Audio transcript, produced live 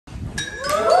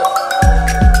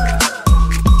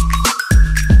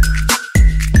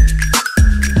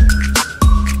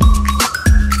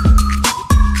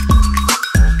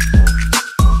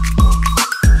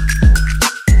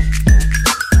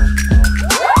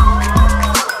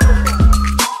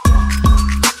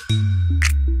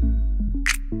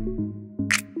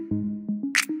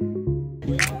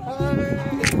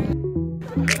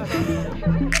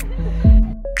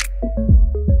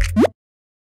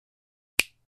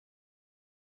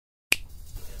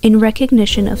In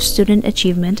recognition of student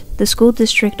achievement, the school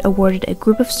district awarded a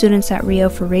group of students at Rio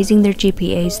for raising their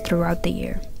GPAs throughout the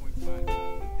year.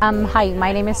 Hi,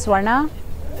 my name is Swarna.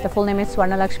 The full name is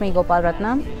Swarna Lakshmi Gopal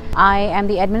Ratnam. I am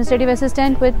the administrative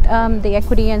assistant with the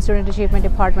Equity and Student Achievement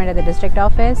Department at the district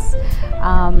office.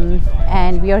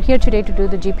 And we are here today to do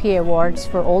the GPA awards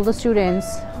for all the students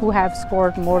who have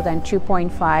scored more than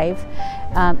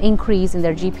 2.5 increase in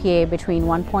their GPA between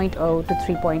 1.0 to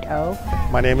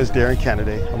 3.0. My name is Darren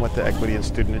Kennedy. I'm with the Equity and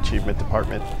Student Achievement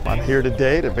Department. I'm here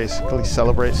today to basically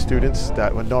celebrate students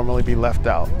that would normally be left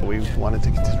out. We wanted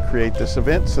to create this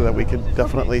event so that we could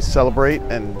definitely celebrate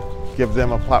and give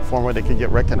them a platform where they can get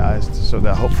recognized so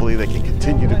that hopefully they can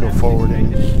continue to go forward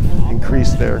and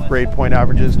increase their grade point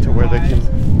averages to where they can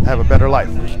have a better life.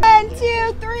 1,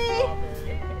 2, 3.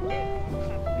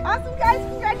 Awesome, guys,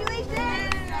 congratulations.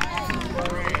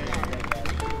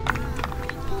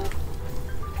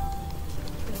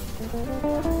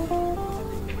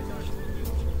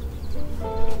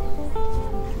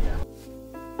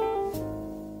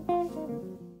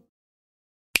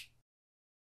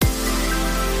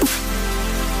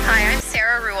 Hi, I'm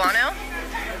Sarah Ruano.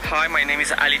 Hi, my name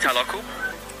is Ali Talaku.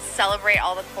 Celebrate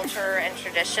all the culture and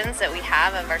traditions that we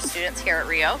have of our students here at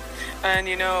Rio. And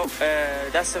you know,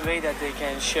 that's the way that they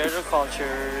can share their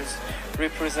cultures,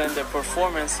 represent their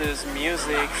performances,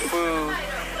 music, food.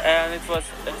 And it was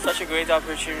such a great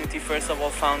opportunity, first of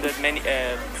all, founded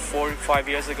 4 or 5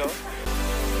 years ago.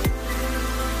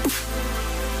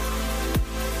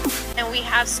 And we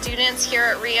have students here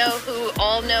at Rio who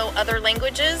all know other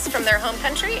languages from their home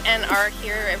country and are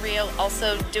here at Rio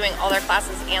also doing all their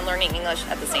classes and learning English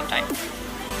at the same time.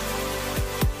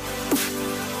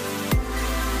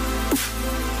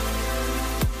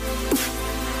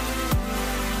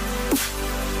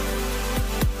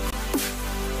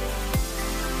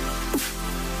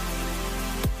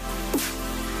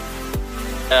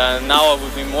 Now I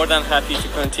would be more than happy to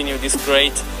continue this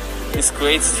great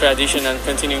tradition and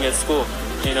continuing at school,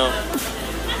 you know.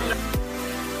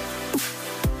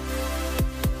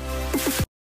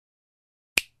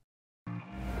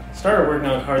 Started working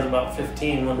on cars about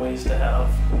 15 when we used to have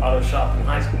auto shop in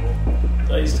high school.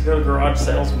 So I used to go to garage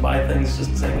sales and buy things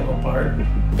just to take them apart.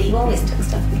 But you always took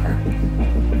stuff apart.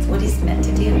 It's what he's meant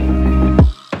to do.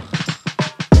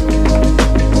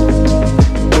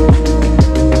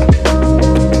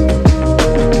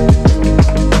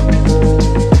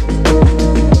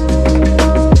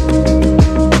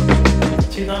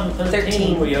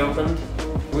 2013 we opened.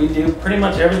 We do pretty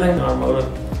much everything: automotive,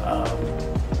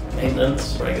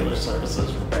 maintenance, regular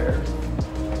services, repair,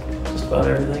 just about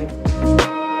everything.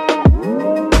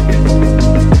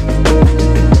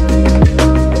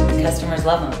 Customers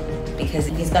love him because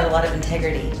he's got a lot of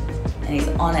integrity and he's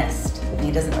honest and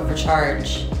he doesn't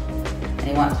overcharge and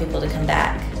he wants people to come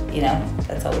back. You know,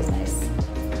 that's always nice.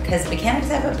 Because mechanics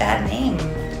have a bad name.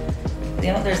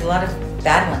 You know, there's a lot of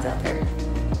bad ones out there.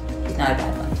 He's not a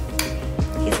bad one.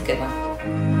 He's a good one.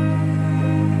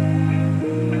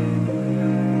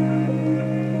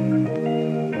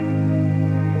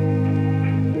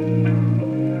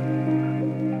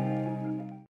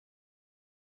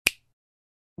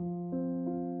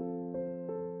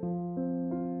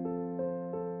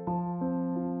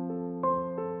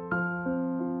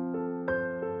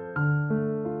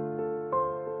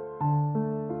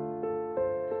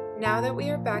 Now that we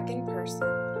are back in person,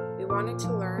 we wanted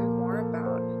to learn more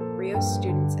about Rio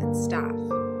students and staff,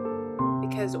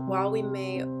 because while we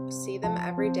may see them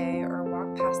every day or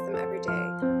walk past them every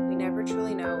day, we never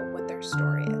truly know what their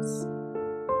story is.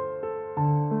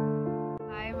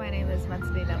 Hi, my name is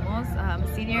Matsuri Lemos. I'm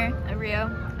a senior at Rio,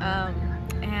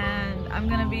 and I'm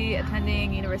going to be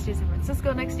attending University of San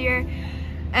Francisco next year,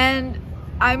 and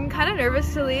I'm kind of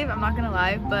nervous to leave, I'm not going to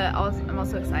lie, but I'm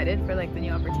also excited for like the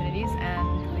new opportunities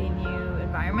and the new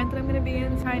environment that I'm going to be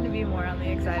in, trying to be more on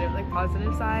the excited, like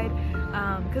positive side,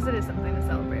 because it is something to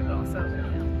celebrate, but also, you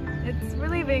know, it's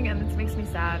relieving and it makes me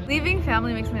sad. Leaving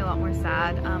family makes me a lot more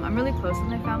sad. I'm really close with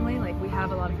my family, like we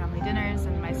have a lot of family dinners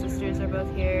and my sisters are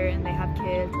both here and they have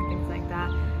kids and things like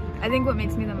that. I think what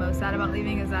makes me the most sad about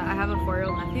leaving is that I have a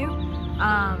 4-year-old nephew,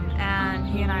 and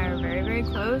he and I are very, very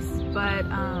close, but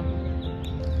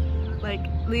like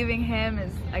leaving him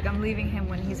is like I'm leaving him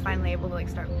when he's finally able to like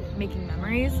start making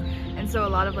memories, and so a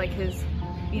lot of like his,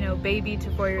 you know, baby to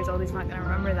 4 years old, he's not gonna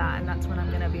remember that, and that's when I'm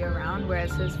gonna be around,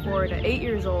 whereas his 4 to 8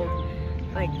 years old,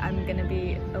 like I'm gonna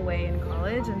be away in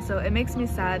college, and so it makes me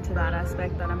sad to that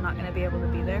aspect that I'm not gonna be able to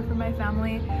be there for my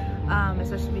family,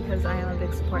 especially because I am a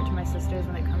big support to my sisters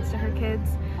when it comes to her kids.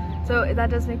 So that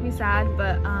does make me sad,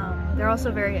 but they're also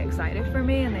very excited for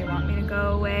me and they want me to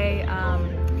go away.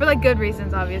 for like good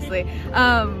reasons, obviously.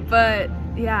 But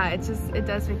yeah, it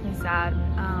does make me sad.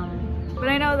 But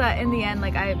I know that in the end,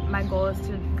 like my goal is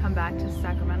to come back to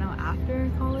Sacramento after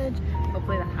college.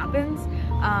 Hopefully that happens.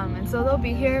 And so they'll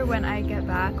be here when I get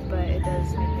back, but it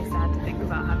does make me sad to think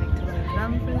about having to leave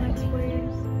them for the next 4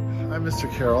 years. I'm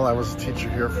Mr. Carroll. I was a teacher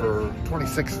here for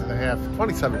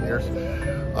 27 years.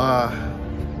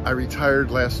 I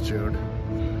retired last June.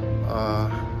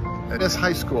 I miss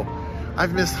high school.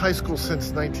 I've missed high school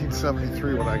since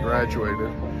 1973 when I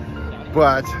graduated.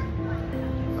 But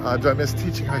do I miss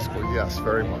teaching high school? Yes,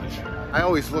 very much. I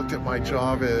always looked at my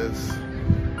job as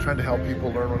trying to help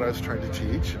people learn what I was trying to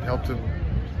teach and help them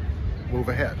move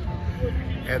ahead.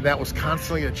 And that was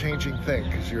constantly a changing thing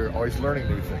because you're always learning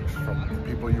new things from the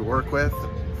people you work with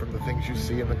and from the things you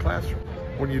see in the classroom.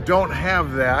 When you don't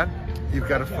have that, you've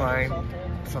got to find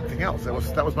something else.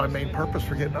 That was my main purpose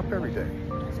for getting up every day.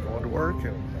 Was going to work,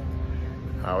 and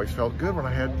I always felt good when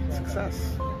I had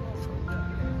success.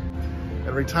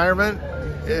 And retirement,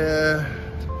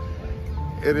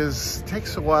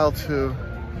 takes a while to,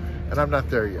 and I'm not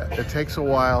there yet. It takes a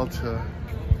while to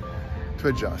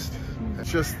adjust.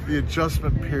 It's just the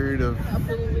adjustment period of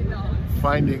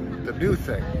finding the new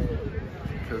thing.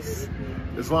 Because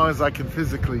as long as I can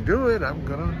physically do it, I'm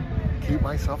gonna keep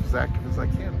myself as active as I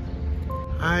can.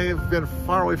 I've been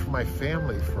far away from my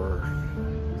family for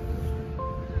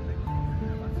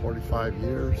 45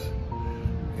 years,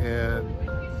 and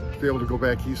to be able to go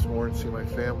back east more and see my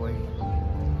family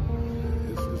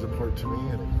is important to me.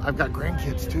 And I've got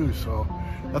grandkids too, so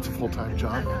that's a full-time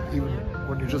job. Even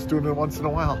when you're just doing it once in a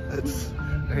while, it's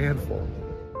a handful.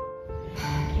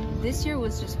 This year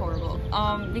was just horrible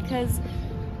because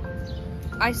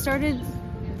I started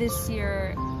this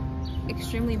year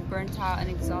extremely burnt out and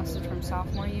exhausted from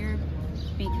sophomore year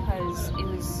because it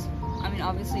was, I mean,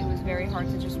 obviously it was very hard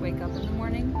to just wake up in the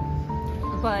morning,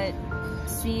 but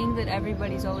seeing that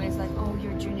everybody's always like, oh,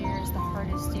 your junior year is the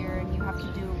hardest year and you have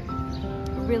to do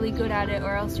really good at it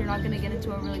or else you're not going to get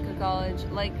into a really good college.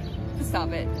 Like,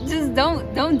 stop it. Just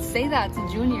don't say that to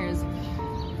juniors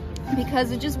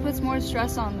because it just puts more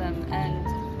stress on them, and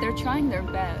they're trying their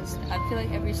best. I feel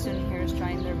like every student here is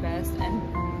trying their best,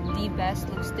 and the best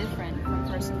looks different from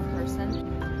person to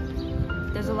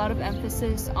person. There's a lot of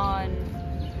emphasis on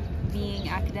being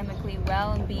academically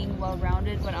well and being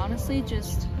well-rounded, but honestly,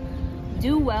 just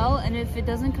do well, and if it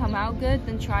doesn't come out good,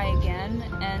 then try again,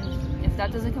 and if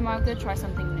that doesn't come out good, try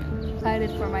something new. Excited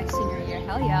for my senior year,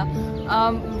 hell yeah.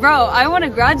 Bro, I want to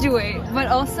graduate, but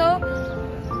also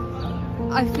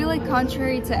I feel like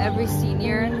contrary to every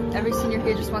senior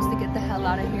here just wants to get the hell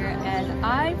out of here, and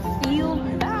I feel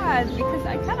bad because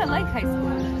I kind of like high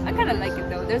school. I kind of like it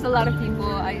though. There's a lot of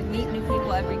people, I meet new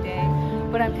people every day,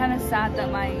 but I'm kind of sad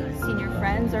that my senior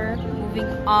friends are moving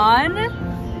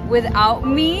on without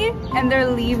me and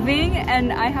they're leaving,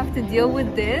 and I have to deal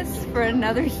with this for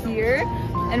another year,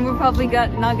 and we're probably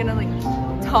not gonna like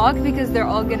talk because they're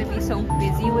all gonna be so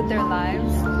busy with their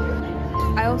lives.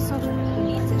 I also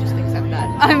need to just accept that.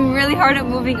 I'm really hard at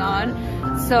moving on,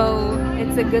 so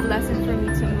it's a good lesson for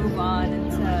me to move on and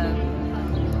to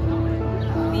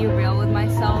be real with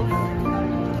myself.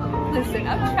 Listen,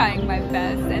 I'm trying my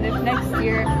best, and if next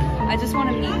year I just want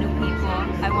to meet new people,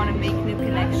 I want to make new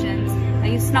connections. I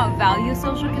used to not value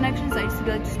social connections. I used to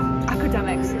be like, just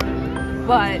academics.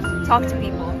 But talk to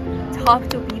people. Talk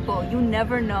to people. You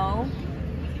never know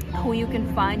who you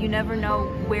can find. You never know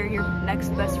where your next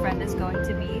best friend is going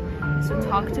to be. So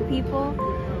talk to people.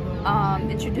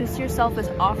 Introduce yourself as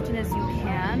often as you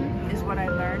can is what I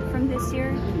learned from this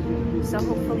year. So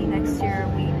hopefully next year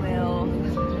we will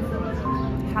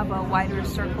have a wider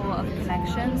circle of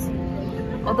connections.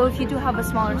 Although if you do have a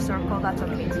smaller circle, that's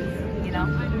okay too, you know?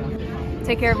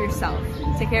 Take care of yourself.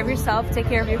 Take care of yourself, take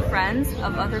care of your friends,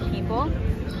 of other people,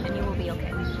 and you will be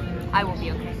okay. I will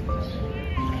be okay.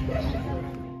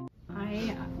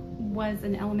 I was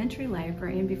an elementary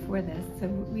librarian before this, so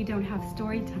we don't have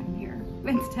story time here.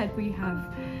 Instead,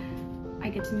 I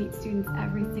get to meet students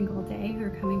every single day who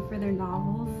are coming for their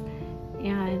novels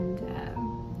and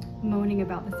moaning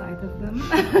about the size of them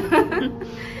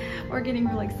or getting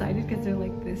really excited because they're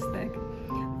like this thick.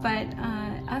 But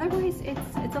otherwise,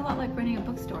 it's a lot like running a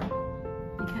bookstore,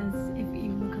 because if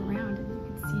you look around and you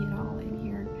can see it all in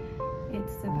here,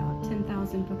 it's about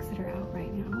 10,000 books that are out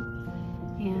right now,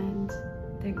 and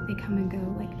they come and go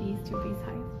like bees to a bee's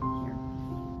hive here.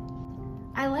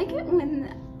 I like it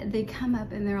when they come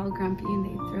up and they're all grumpy and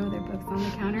they throw their books on the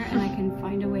counter, and I can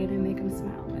find a way to make them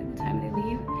smile by the time they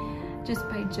leave, just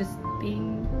by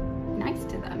being nice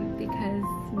to them, because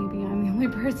maybe I'm the only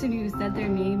person who said their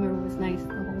name or was nice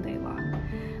the whole day long.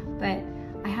 But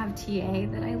I have TA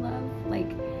that I love.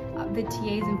 Like, the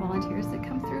TAs and volunteers that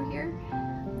come through here,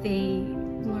 they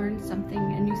learn something,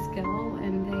 a new skill,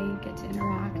 and they get to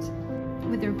interact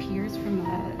with their peers from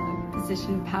a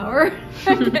position of power,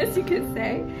 I guess you could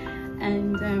say.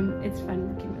 And it's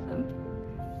fun working with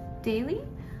them. Daily,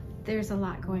 there's a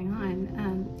lot going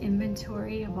on.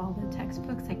 Inventory of all the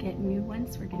textbooks. I get new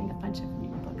ones. We're getting a bunch of new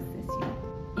books this year.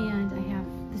 And I have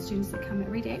the students that come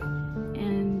every day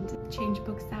and change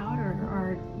books out or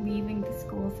are leaving the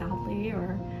school sadly,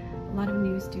 or a lot of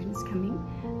new students coming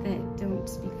that don't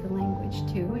speak the language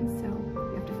too, and so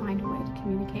we have to find a way to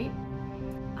communicate.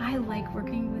 I like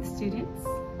working with students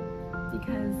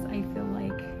because I feel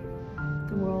like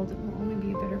the world will only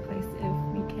be a better place if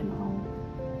we can all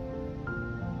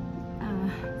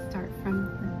start from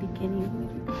the beginning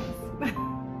with you guys.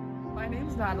 My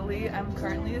name's Natalie. I'm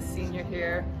currently a senior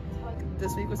here.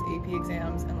 This week was AP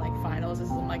exams and like finals.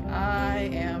 I'm like, I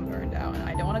am burned out and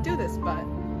I don't want to do this, but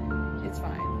it's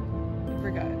fine.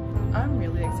 We're good. I'm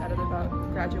really excited about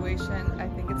graduation. I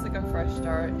think it's like a fresh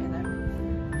start and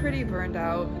I'm pretty burned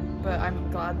out, but I'm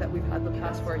glad that we've had the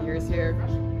past 4 years here,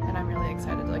 and I'm really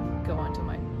excited to like go on to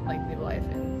my new life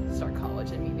and start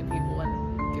college and meet new people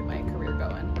and get my career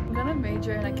going. I'm gonna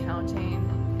major in accounting,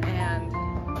 and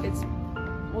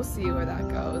we'll see where that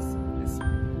goes. It's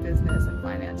business and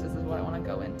finances is what I want to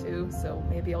go into, so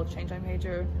maybe I'll change my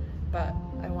major, but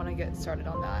I want to get started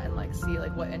on that and like see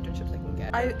like what internships I can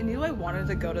get. I knew I wanted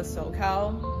to go to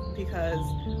SoCal because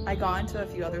I got into a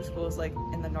few other schools like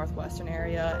in the northwestern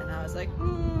area, and I was like,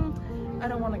 I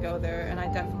don't want to go there, and I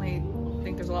definitely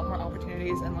think there's a lot more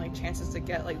opportunities and like chances to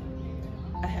get like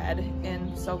ahead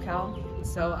in SoCal.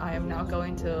 So I am now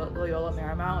going to Loyola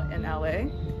Marymount in LA.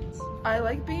 I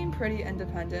like being pretty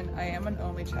independent. I am an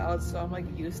only child, so I'm like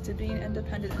used to being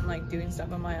independent and like doing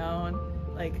stuff on my own.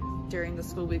 Like during the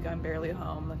school week, I'm barely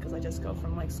home because I just go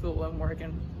from like school and work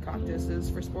and practices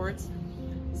for sports.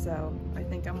 So I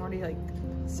think I'm already like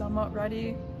somewhat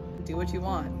ready. Do what you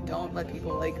want. Don't let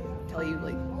people like tell you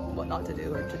like what not to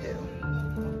do or to do.